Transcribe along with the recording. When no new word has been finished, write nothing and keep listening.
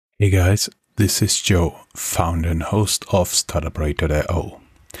Hey guys, this is Joe, founder and host of StartupRate.io.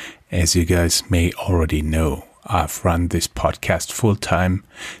 As you guys may already know, I've run this podcast full-time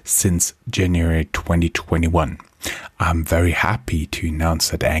since January 2021. I'm very happy to announce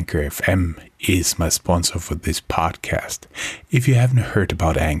that Anchor FM is my sponsor for this podcast. If you haven't heard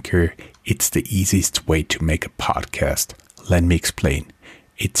about Anchor, it's the easiest way to make a podcast. Let me explain.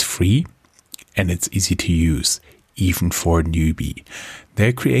 It's free and it's easy to use, even for a newbie.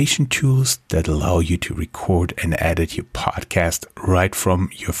 They're creation tools that allow you to record and edit your podcast right from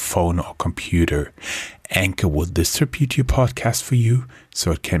your phone or computer. Anchor will distribute your podcast for you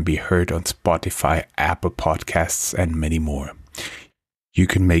so it can be heard on Spotify, Apple Podcasts, and many more. You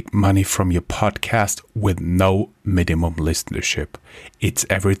can make money from your podcast with no minimum listenership. It's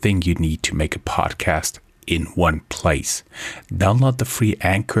everything you need to make a podcast in one place. Download the free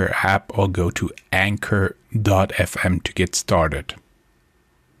Anchor app or go to anchor.fm to get started.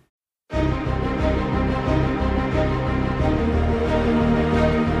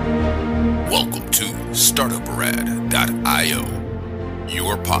 Welcome to StartupRad.io,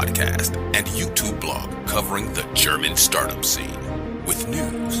 your podcast and YouTube blog covering the German startup scene with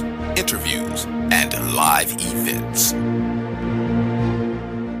news, interviews, and live events.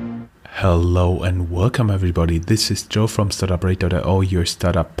 Hello and welcome everybody. This is Joe from StartupRate.io, your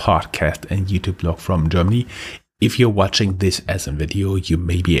startup podcast and YouTube blog from Germany. If you're watching this as a video, you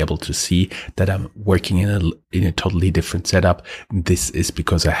may be able to see that I'm working in a totally different setup. This is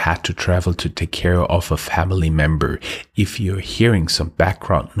because I had to travel to take care of a family member. If you're hearing some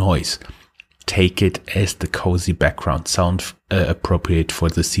background noise, take it as the cozy background sound appropriate for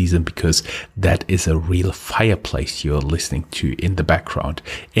the season, because that is a real fireplace you're listening to in the background.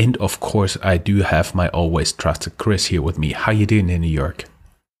 And of course, I do have my always trusted Chris here with me. How you doing in New York?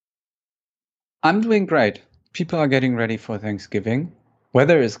 I'm doing great. People are getting ready for Thanksgiving.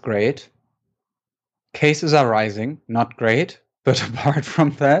 Weather is great. Cases are rising. Not great, but apart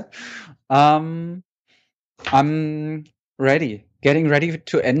from that, I'm ready. Getting ready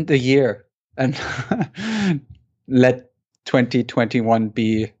to end the year and let 2021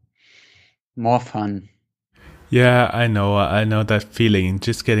 be more fun. Yeah, I know that feeling,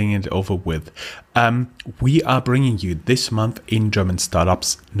 just getting it over with. We are bringing you this month in German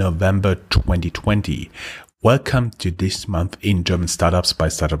Startups, November 2020. Welcome to this month in German Startups by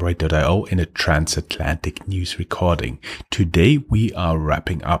StartupRate.io in a transatlantic news recording. Today we are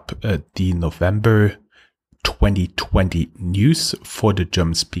wrapping up the November 2020 news for the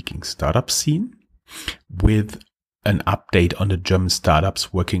German-speaking startup scene with an update on the German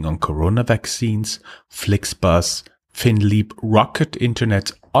startups working on corona vaccines, Flixbus, FinLeap, Rocket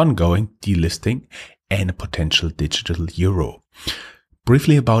Internet's ongoing delisting, and a potential digital euro.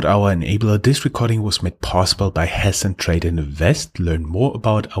 Briefly about our enabler, this recording was made possible by Hessen Trade and Invest. Learn more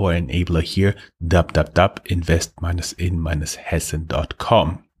about our enabler here,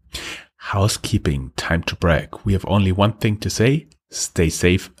 www.invest-in-hessen.com. Housekeeping, time to brag. We have only one thing to say: stay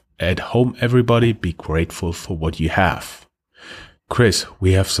safe at home, everybody. Be grateful for what you have. Chris,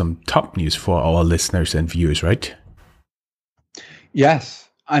 we have some top news for our listeners and viewers, right? Yes.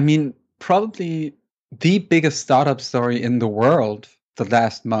 I mean, probably the biggest startup story in the world the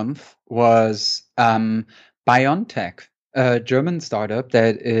last month was BioNTech, a German startup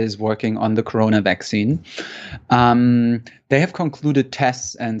that is working on the corona vaccine. They have concluded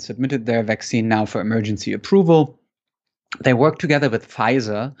tests and submitted their vaccine now for emergency approval. They worked together with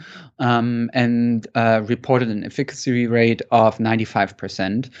Pfizer and reported an efficacy rate of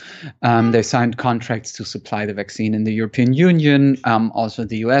 95%. They signed contracts to supply the vaccine in the European Union. Also,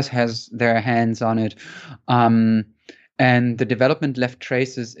 the US has their hands on it. And the development left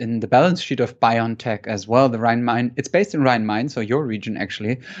traces in the balance sheet of BioNTech as well. The Rhine-Main, it's based in Rhine-Main, so your region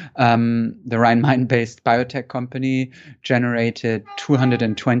actually. The Rhine-Main-based biotech company generated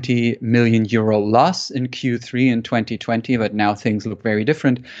 220 million euro loss in Q3 in 2020, but now things look very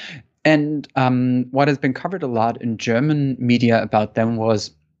different. And what has been covered a lot in German media about them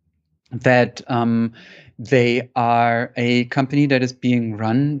was that they are a company that is being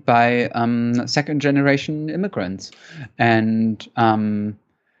run by second-generation immigrants. And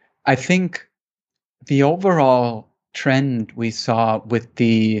I think the overall trend we saw with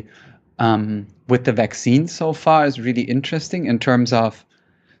the vaccine so far is really interesting in terms of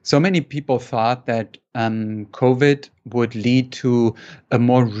so many people thought that COVID would lead to a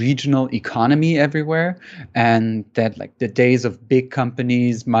more regional economy everywhere, and that like the days of big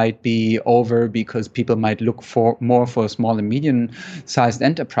companies might be over because people might look for more for small and medium-sized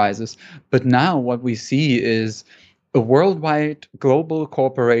enterprises. But now what we see is a worldwide global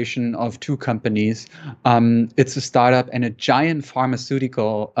corporation of two companies. It's a startup and a giant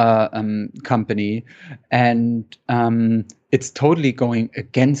pharmaceutical company. And it's totally going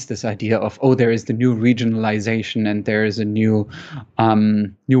against this idea of, there is the new regionalization and there is a new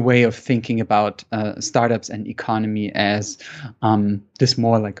way of thinking about startups and economy as this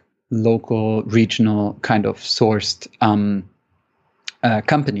more like local, regional kind of sourced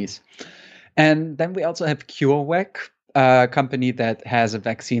companies. And then we also have CureVac, a company that has a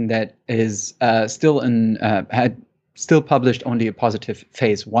vaccine that is had published only a positive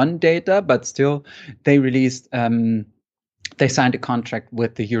phase 1 data, but still they released. They signed a contract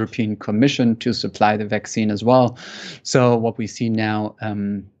with the European Commission to supply the vaccine as well. So what we see now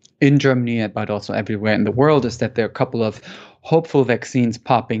in Germany, but also everywhere in the world, is that there are a couple of hopeful vaccines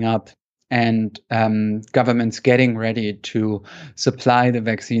popping up, and governments getting ready to supply the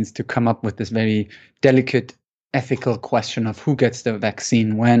vaccines to come up with this very delicate ethical question of who gets the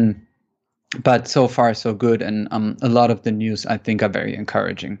vaccine when. But so far, so good. And a lot of the news, I think, are very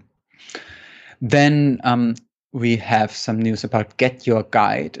encouraging. Then we have some news about Get Your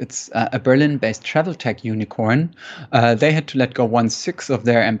Guide. It's a Berlin-based travel tech unicorn. They had to let go 1/6 of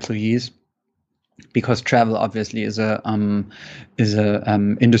their employees, because travel obviously is a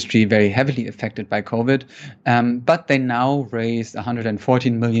industry very heavily affected by COVID. But they now raised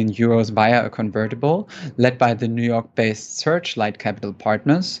 114 million euros via a convertible led by the New York-based Searchlight Capital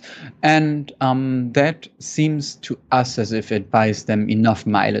Partners. And that seems to us as if it buys them enough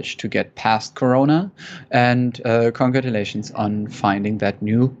mileage to get past Corona. And congratulations on finding that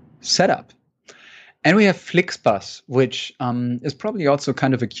new setup. And we have Flixbus, which is probably also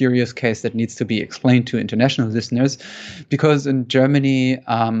kind of a curious case that needs to be explained to international listeners, because in Germany,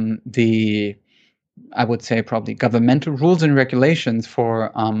 I would say probably governmental rules and regulations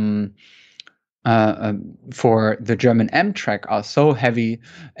for the German Amtrak are so heavy,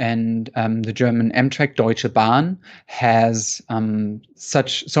 and the German Amtrak Deutsche Bahn has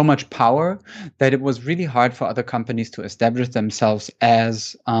so much power that it was really hard for other companies to establish themselves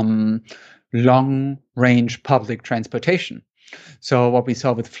as long-range public transportation. So what we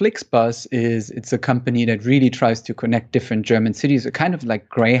saw with Flixbus is it's a company that really tries to connect different German cities, a kind of like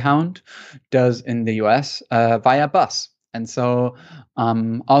Greyhound does in the US, via bus. And so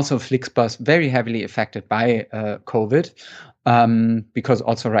also Flixbus very heavily affected by COVID, because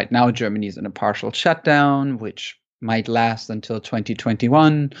also right now Germany is in a partial shutdown, which might last until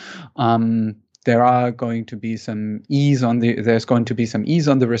 2021. There's going to be some ease on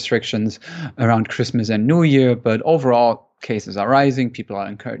the restrictions around Christmas and New Year, but overall cases are rising, people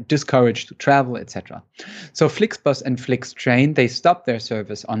are discouraged to travel, etc. So Flixbus and Flixtrain, they stopped their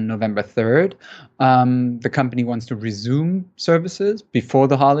service on November 3rd. The company wants to resume services before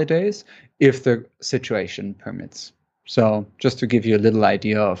the holidays if the situation permits. So just to give you a little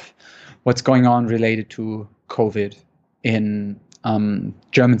idea of what's going on related to COVID in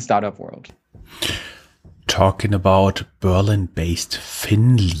German startup world. Talking about Berlin-based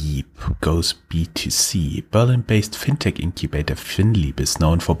FinLeap goes B2C. Berlin-based fintech incubator FinLeap is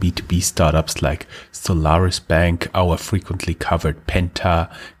known for B2B startups like Solaris Bank, our frequently covered Penta,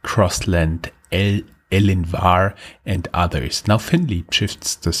 Crossland, Elinvar, and others. Now FinLeap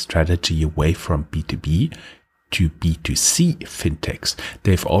shifts the strategy away from B2B to B2C fintechs.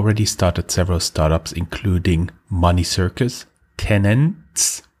 They've already started several startups, including Money Circus,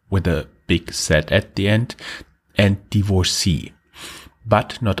 Tenants with a big Z at the end, and Divorcee.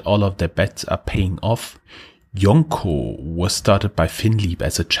 But not all of their bets are paying off. Yonko was started by FinLeap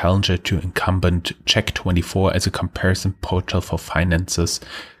as a challenger to incumbent Check24 as a comparison portal for finances,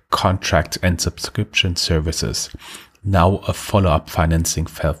 contracts, and subscription services. Now a follow-up financing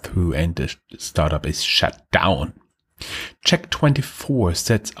fell through and the startup is shut down. Check24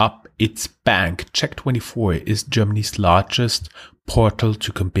 sets up its bank. Check24 is Germany's largest portal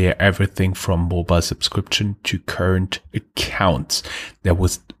to compare everything from mobile subscription to current accounts. That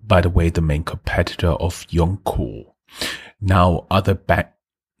was, by the way, the main competitor of Yonko. Now, other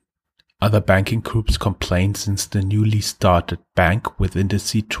banking groups complain since the newly started bank within the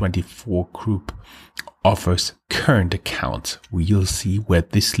C24 group offers current accounts. We'll see where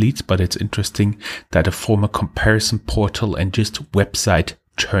this leads, but it's interesting that a former comparison portal and just website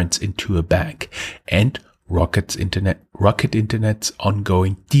turns into a bank. And Rocket Internet's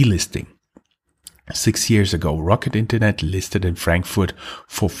ongoing delisting. 6 years ago, Rocket Internet listed in Frankfurt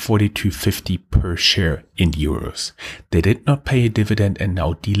for 42.50 per share in euros. They did not pay a dividend and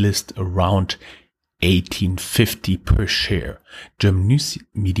now delist around 18.50 per share. German news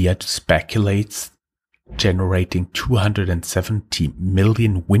media speculates generating 270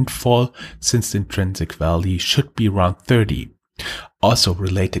 million windfall, since the intrinsic value should be around 30. Also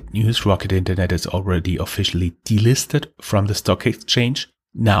related news, Rocket Internet is already officially delisted from the stock exchange.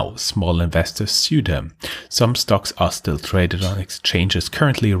 Now small investors sue them. Some stocks are still traded on exchanges,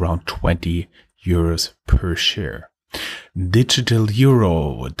 currently around 20 euros per share. Digital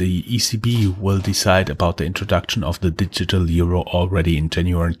euro. The ECB will decide about the introduction of the digital euro already in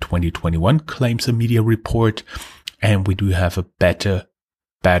January 2021, claims a media report. And we do have a better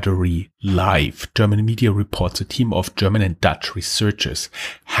battery live. German media reports a team of German and Dutch researchers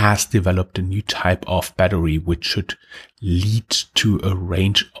has developed a new type of battery which should lead to a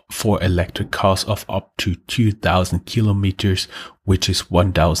range for electric cars of up to 2,000 kilometers, which is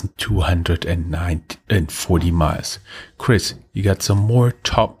 1,240 miles. Chris, you got some more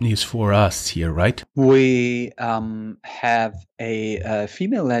top news for us here, right? We have a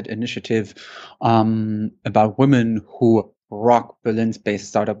female-led initiative about women who rock Berlin's based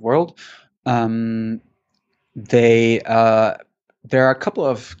startup world. There are a couple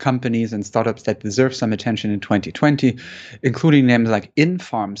of companies and startups that deserve some attention in 2020, including names like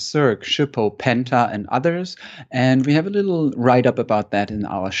Infarm, Cirque, Shippo, Penta, and others. And we have a little write-up about that in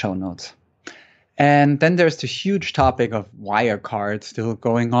our show notes. And then there's the huge topic of Wirecard still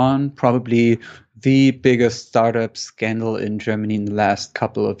going on, probably the biggest startup scandal in Germany in the last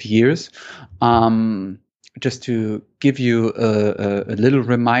couple of years. Just to give you a little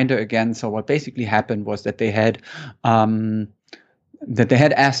reminder again, so what basically happened was that they had assets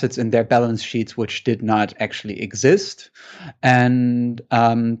in their balance sheets which did not actually exist, and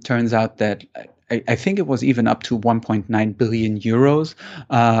turns out that I think it was even up to 1.9 billion euros,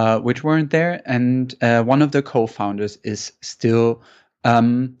 which weren't there, and one of the co-founders is still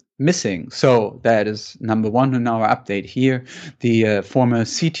missing. So that is number one in our update here. The former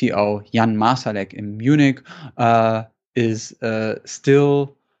CTO, Jan Marsalek in Munich, is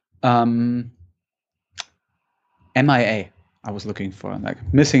still MIA. I was looking for, like,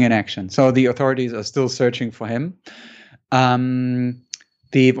 missing in action. So the authorities are still searching for him.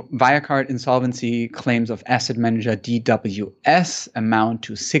 The Wirecard insolvency claims of asset manager DWS amount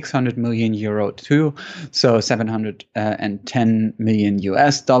to 600 million euro too, so 710 million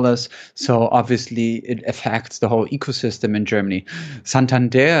US dollars. So obviously it affects the whole ecosystem in Germany.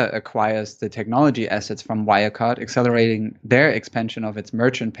 Santander acquires the technology assets from Wirecard, accelerating their expansion of its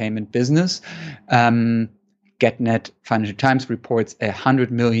merchant payment business. GetNet Financial Times reports a 100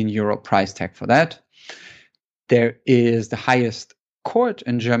 million euro price tag for that. There is the highest court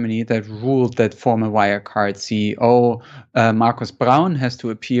in Germany that ruled that former Wirecard CEO Markus Braun has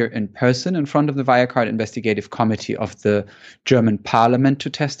to appear in person in front of the Wirecard Investigative Committee of the German Parliament to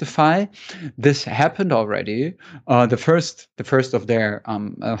testify. This happened already. The first of their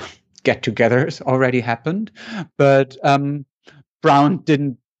get-togethers already happened, but Braun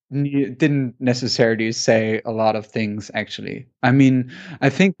didn't necessarily say a lot of things, actually. I mean, I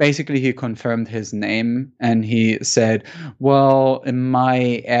think basically he confirmed his name and he said, well, in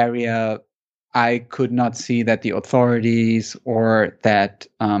my area, I could not see that the authorities or that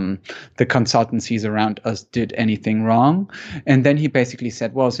the consultancies around us did anything wrong. And then he basically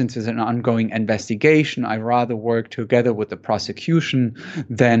said, well, since there's an ongoing investigation, I rather work together with the prosecution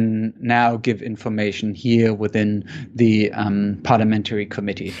than now give information here within the parliamentary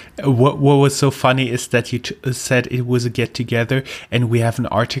committee. What was so funny is that you said it was a get-together, and we have an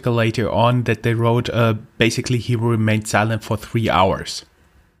article later on that they wrote, basically he remained silent for 3 hours.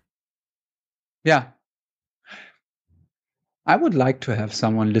 Yeah. I would like to have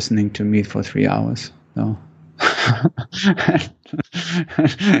someone listening to me for 3 hours, though.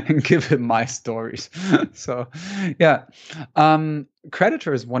 And give him my stories. So, yeah.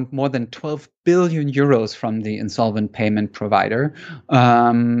 Creditors want more than 12 billion euros from the insolvent payment provider.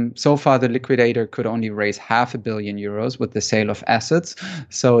 So far, the liquidator could only raise €500 million with the sale of assets.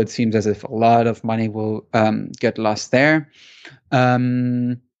 So it seems as if a lot of money will get lost there.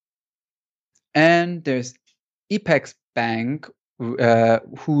 And there's Apex Bank,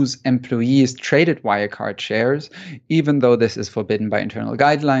 whose employees traded Wirecard shares, even though this is forbidden by internal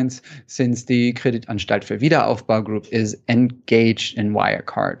guidelines, since the Kreditanstalt für Wiederaufbau Group is engaged in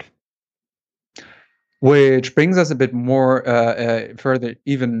Wirecard. Which brings us a bit more further,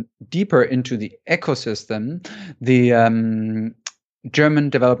 even deeper into the ecosystem. The German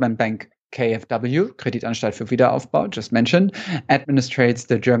development bank KfW, Kreditanstalt für Wiederaufbau, just mentioned, administrates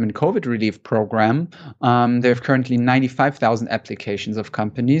the German COVID relief program. They have currently 95,000 applications of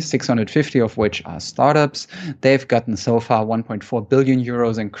companies, 650 of which are startups. They've gotten so far 1.4 billion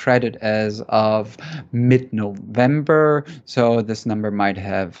euros in credit as of mid-November. So this number might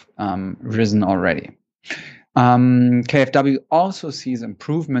have risen already. KfW also sees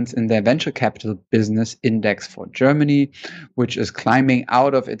improvements in their venture capital business index for Germany, which is climbing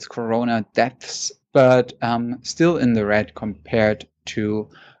out of its corona depths, but still in the red compared to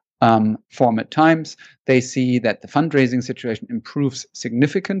former times. They see that the fundraising situation improves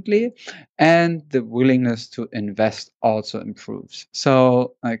significantly and the willingness to invest also improves.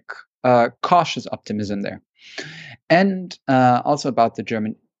 So, cautious optimism there. And also about the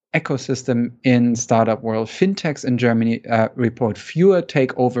German ecosystem in startup world, fintechs in Germany report fewer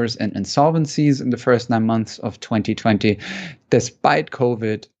takeovers and insolvencies in the first 9 months of 2020, despite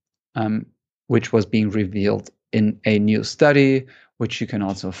COVID, which was being revealed in a new study, which you can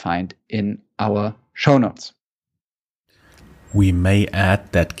also find in our show notes. We may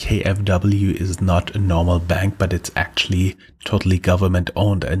add that KfW is not a normal bank, but it's actually totally government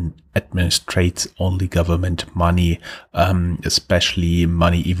owned and administrates only government money, especially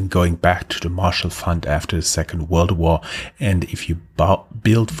money even going back to the Marshall Fund after the Second World War. And if you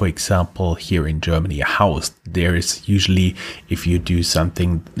build, for example, here in Germany, a house, there is usually, if you do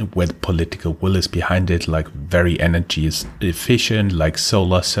something where the political will is behind it, like very energy is efficient, like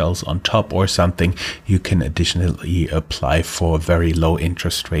solar cells on top or something, you can additionally apply for a very low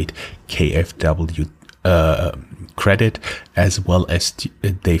interest rate KfW credit, as well as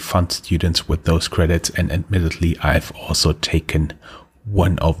they fund students with those credits. And admittedly, I've also taken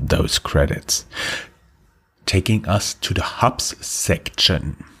one of those credits. Taking us to the hubs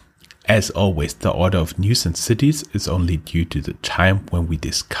section. As always, the order of news and cities is only due to the time when we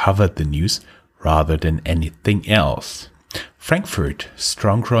discovered the news rather than anything else. Frankfurt,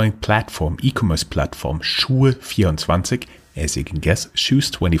 strong growing platform, e-commerce platform, Schuhe24, as you can guess,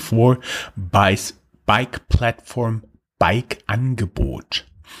 Shoes24, buys bike platform Bike Angebot.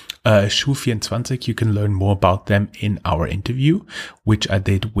 Schuhe24, you can learn more about them in our interview, which I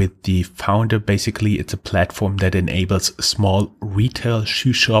did with the founder. Basically, it's a platform that enables small retail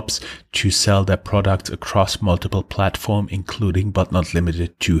shoe shops to sell their products across multiple platforms, including but not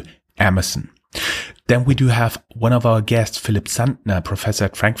limited to Amazon. Then we do have one of our guests, Philipp Sandner, professor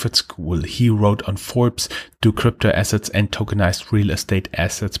at Frankfurt School. He wrote on Forbes, do crypto assets and tokenized real estate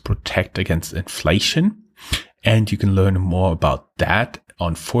assets protect against inflation? And you can learn more about that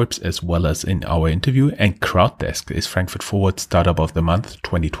on Forbes as well as in our interview. And CrowdDesk is Frankfurt Forward Startup of the Month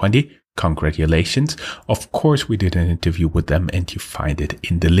 2020. Congratulations. Of course, we did an interview with them and you find it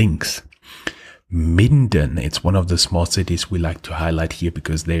in the links. Minden, it's one of the small cities we like to highlight here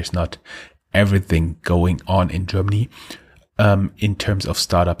because there's not everything going on in Germany in terms of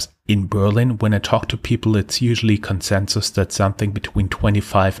startups. In Berlin, when I talk to people, it's usually consensus that something between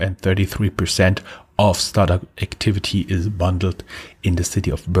 25 and 33% of startup activity is bundled in the city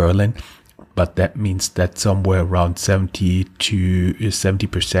of Berlin. But that means that somewhere around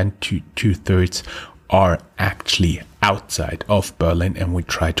 70% to 2/3 are actually outside of Berlin. And we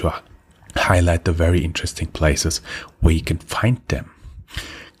try to highlight the very interesting places where you can find them.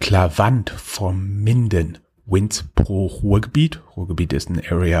 Clavant from Minden wins Pro Ruhrgebiet. Ruhrgebiet is an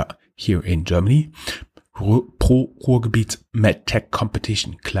area here in Germany. Pro Ruhrgebiet's MedTech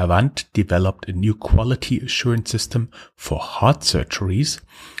competition. Clavant developed a new quality assurance system for heart surgeries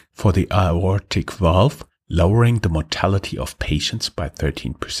for the aortic valve, lowering the mortality of patients by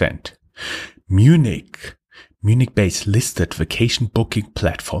 13%. Munich-based listed vacation booking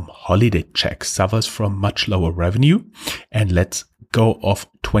platform HolidayCheck suffers from much lower revenue and lets go of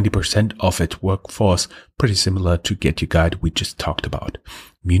 20% of its workforce, pretty similar to Get Your Guide we just talked about.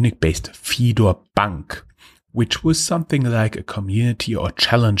 Munich-based Fidor Bank, which was something like a community or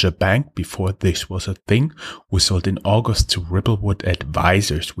challenger bank before this was a thing, was sold in August to Ripplewood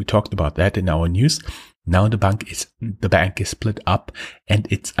Advisors. We talked about that in our news. Now the bank is split up and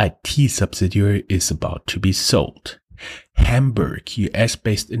its IT subsidiary is about to be sold. Hamburg,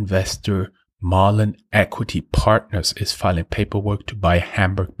 US-based investor Marlin Equity Partners is filing paperwork to buy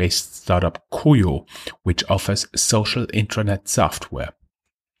Hamburg-based startup Koyo, which offers social intranet software.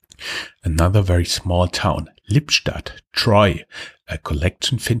 Another very small town, Lippstadt, Troy, a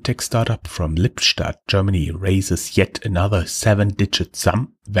collection fintech startup from Lippstadt, Germany, raises yet another 7-digit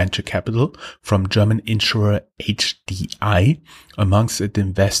sum venture capital from German insurer HDI. Amongst its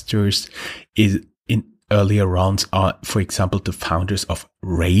investors in earlier rounds are, for example, the founders of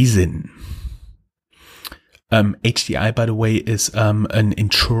Raisin. HDI, by the way, is an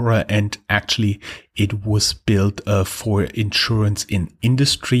insurer, and actually it was built for insurance in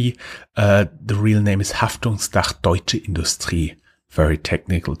industry. The real name is Haftungsdach Deutsche Industrie. Very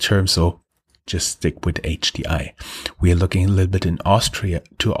technical term, so just stick with HDI. We are looking a little bit to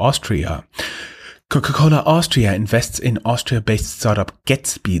Austria. Coca-Cola Austria invests in Austria-based startup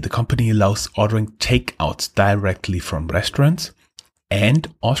Gatsby. The company allows ordering takeouts directly from restaurants. And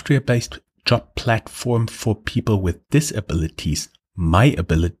Austria-based job platform for people with disabilities,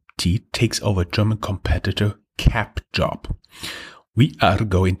 MyAbility, takes over German competitor CapJob. We are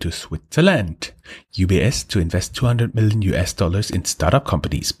going to Switzerland. UBS to invest $200 million in startup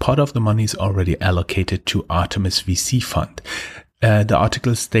companies. Part of the money is already allocated to Artemis VC fund. The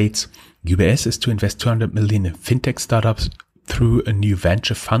article states UBS is to invest $200 million in fintech startups through a new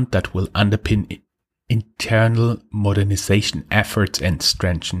venture fund that will underpin internal modernization efforts and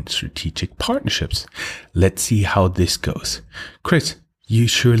strengthen strategic partnerships. Let's see how this goes. Chris, you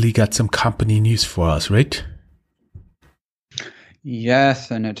surely got some company news for us, right?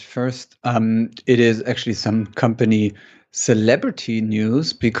 Yes, and at first, it is actually some company celebrity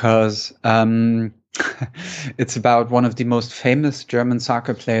news because it's about one of the most famous German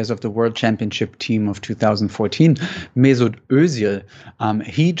soccer players of the World Championship team of 2014, Mesut Özil.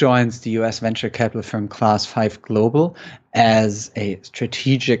 He joins the US venture capital firm Class 5 Global as a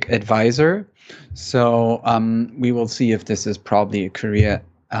strategic advisor. So we will see if this is probably a career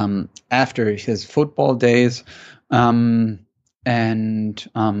after his football days. And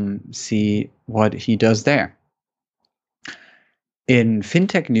see what he does there. In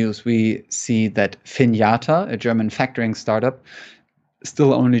fintech news, we see that Finjata, a German factoring startup,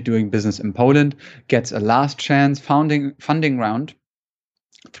 still only doing business in Poland, gets a last chance funding round,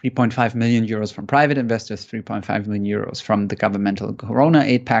 3.5 million euros from private investors, 3.5 million euros from the governmental Corona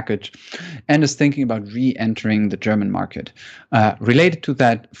aid package, and is thinking about re-entering the German market. Related to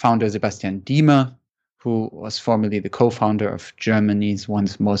that, founder Sebastian Diemer, who was formerly the co-founder of Germany's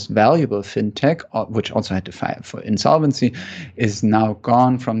once most valuable fintech, which also had to file for insolvency, is now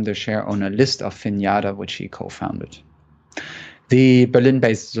gone from the share owner list of Finjata, which he co-founded. The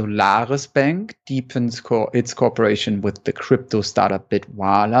Berlin-based Solaris Bank deepens its cooperation with the crypto startup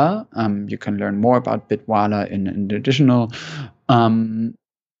Bitwala. You can learn more about Bitwala in an additional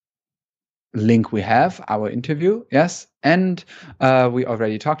link we have, our interview, yes. And we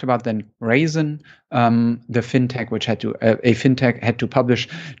already talked about then Raisin, the fintech, which had to publish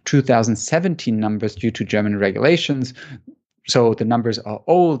 2017 numbers due to German regulations. So the numbers are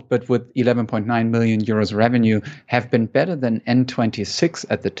old, but with 11.9 million euros revenue have been better than N26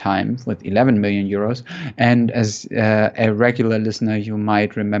 at the time with 11 million euros. And as a regular listener, you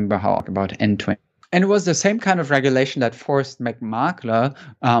might remember how about N20. And it was the same kind of regulation that forced McMakler,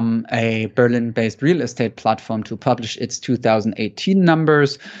 a Berlin-based real estate platform, to publish its 2018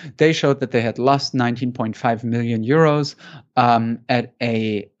 numbers. They showed that they had lost 19.5 million euros at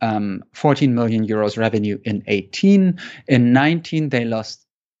a 14 million euros revenue in 18. In 19, they lost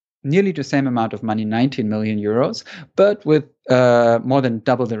nearly the same amount of money, 19 million euros, but with more than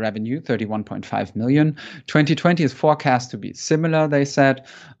double the revenue, 31.5 million. 2020 is forecast to be similar, they said,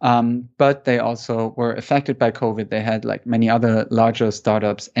 but they also were affected by COVID. They had, like many other larger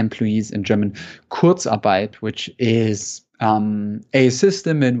startups, employees in German Kurzarbeit, which is a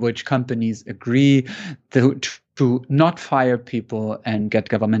system in which companies agree to not fire people and get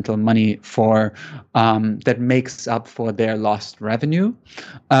governmental money for that makes up for their lost revenue.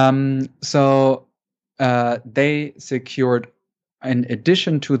 So they secured, in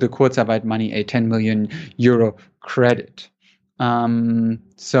addition to the Kurzarbeit money, a 10 million euro credit.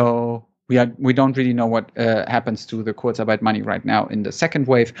 So we don't really know what happens to the Kurzarbeit money right now in the second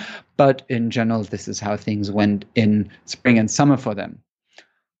wave, but in general, this is how things went in spring and summer for them.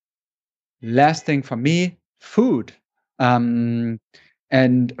 Last thing for me, food. And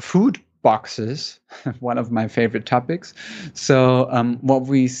food boxes, one of my favorite topics. So what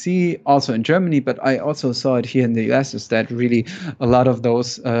we see also in Germany, but I also saw it here in the US, is that really a lot of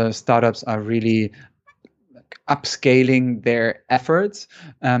those startups are really upscaling their efforts.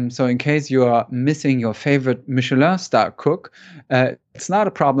 So in case you are missing your favorite Michelin star cook, it's not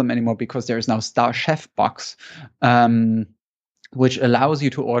a problem anymore because there is now Star Chef Box, which allows you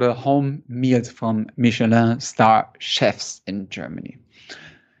to order home meals from Michelin star chefs in Germany.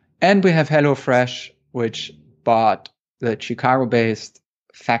 And we have HelloFresh, which bought the Chicago-based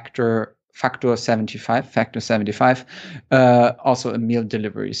Factor 75, also a meal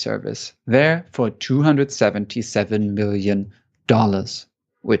delivery service there for $277 million,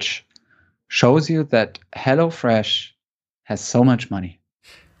 which shows you that HelloFresh has so much money.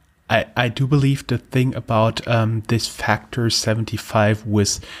 I do believe the thing about this Factor 75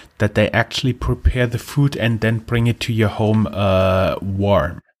 was that they actually prepare the food and then bring it to your home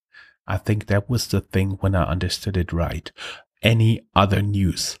warm. I think that was the thing when I understood it right. Any other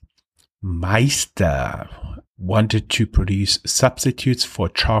news? Meister, wanted to produce substitutes for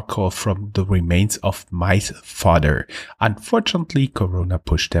charcoal from the remains of mice fodder. Unfortunately, Corona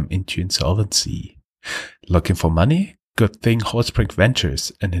pushed them into insolvency. Looking for money? Good thing Holzbrink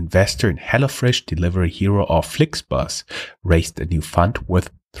Ventures, an investor in HelloFresh, Delivery Hero or Flixbus, raised a new fund worth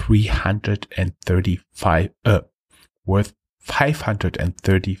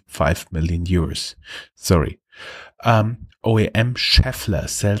 535 million euros. OEM Schaeffler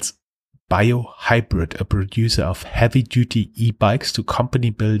sells Biohybrid, a producer of heavy-duty e-bikes, to company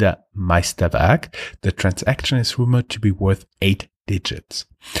builder Meisterwerk. The transaction is rumored to be worth 8 digits.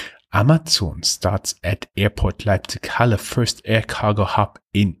 Amazon starts at Airport Leipzig-Halle, first air cargo hub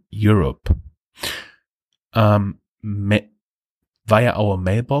in Europe. Via our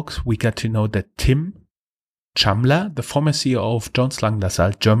mailbox, we got to know that Tim Chamler, the former CEO of Jones Lang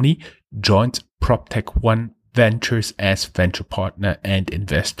LaSalle Germany, joins PropTech1 Ventures as venture partner and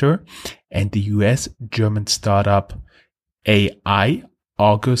investor, and the US-German startup AI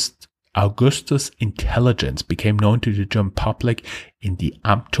Augustus Intelligence became known to the German public in the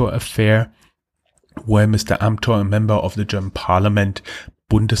Amthor affair, where Mr. Amthor, a member of the German Parliament,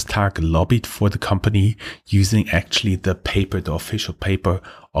 Bundestag, lobbied for the company using actually the official paper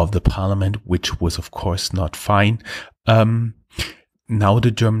of the Parliament, which was of course not fine. Now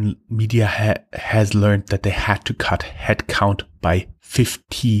the German media has learned that they had to cut headcount by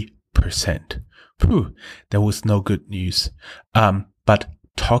 50%. Phew, that was no good news. But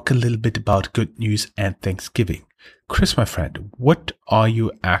talk a little bit about good news and Thanksgiving. Chris, my friend, what are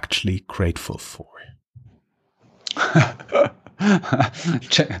you actually grateful for?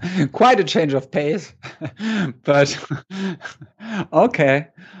 Quite a change of pace, but okay.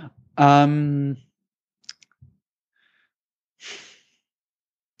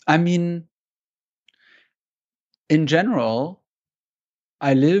 I mean, in general,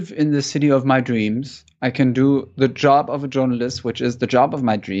 I live in the city of my dreams. I can do the job of a journalist, which is the job of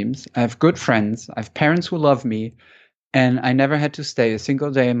my dreams. I have good friends. I have parents who love me. And I never had to stay a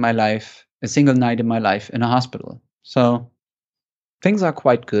single night in my life in a hospital. So things are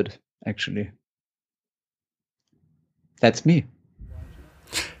quite good, actually. That's me.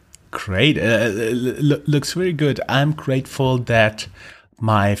 Great. Looks very good. I'm grateful that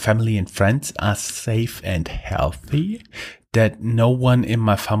my family and friends are safe and healthy, that no one in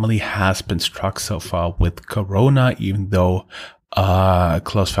my family has been struck so far with Corona, even though a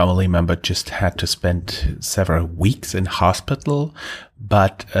close family member just had to spend several weeks in hospital.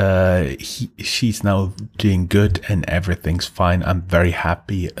 But she's now doing good and everything's fine. I'm very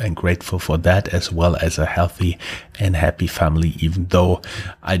happy and grateful for that, as well as a healthy and happy family, even though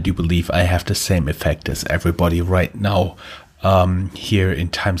I do believe I have the same effect as everybody right now. Here in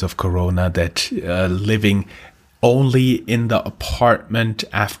times of Corona, that living only in the apartment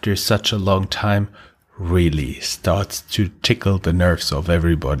after such a long time really starts to tickle the nerves of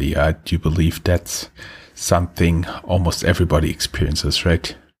everybody. I do believe that's something almost everybody experiences,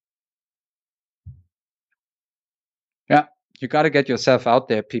 right? Yeah, you got to get yourself out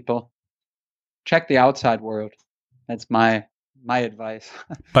there, people. Check the outside world. That's my advice.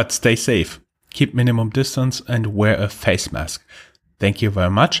 But stay safe. Keep minimum distance and wear a face mask. Thank you very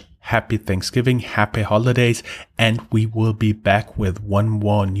much. Happy Thanksgiving, happy holidays, and we will be back with one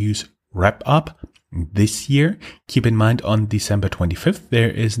more news wrap up this year. Keep in mind, on December 25th,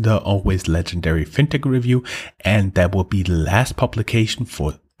 there is the always legendary FinTech review, and that will be the last publication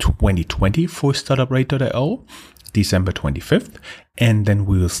for 2020 for StartupRate.io, December 25th. And then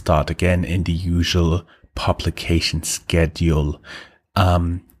we will start again in the usual publication schedule.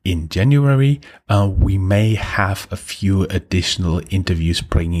 In January, we may have a few additional interviews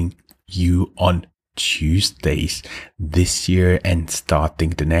bringing you on Tuesdays this year and starting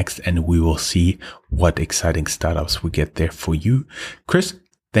the next, and we will see what exciting startups we get there for you. Chris,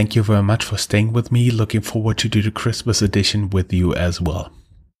 thank you very much for staying with me. Looking forward to do the Christmas edition with you as well.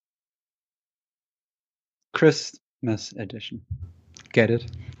 Christmas edition. Get it?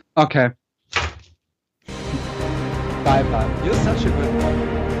 Okay. Bye-bye. You're such a good one.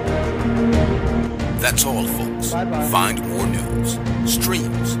 That's all, folks. Bye-bye. Find more news,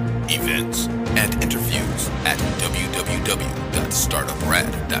 streams, events, and interviews at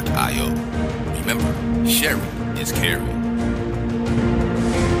www.startuprad.io. Remember, sharing is caring.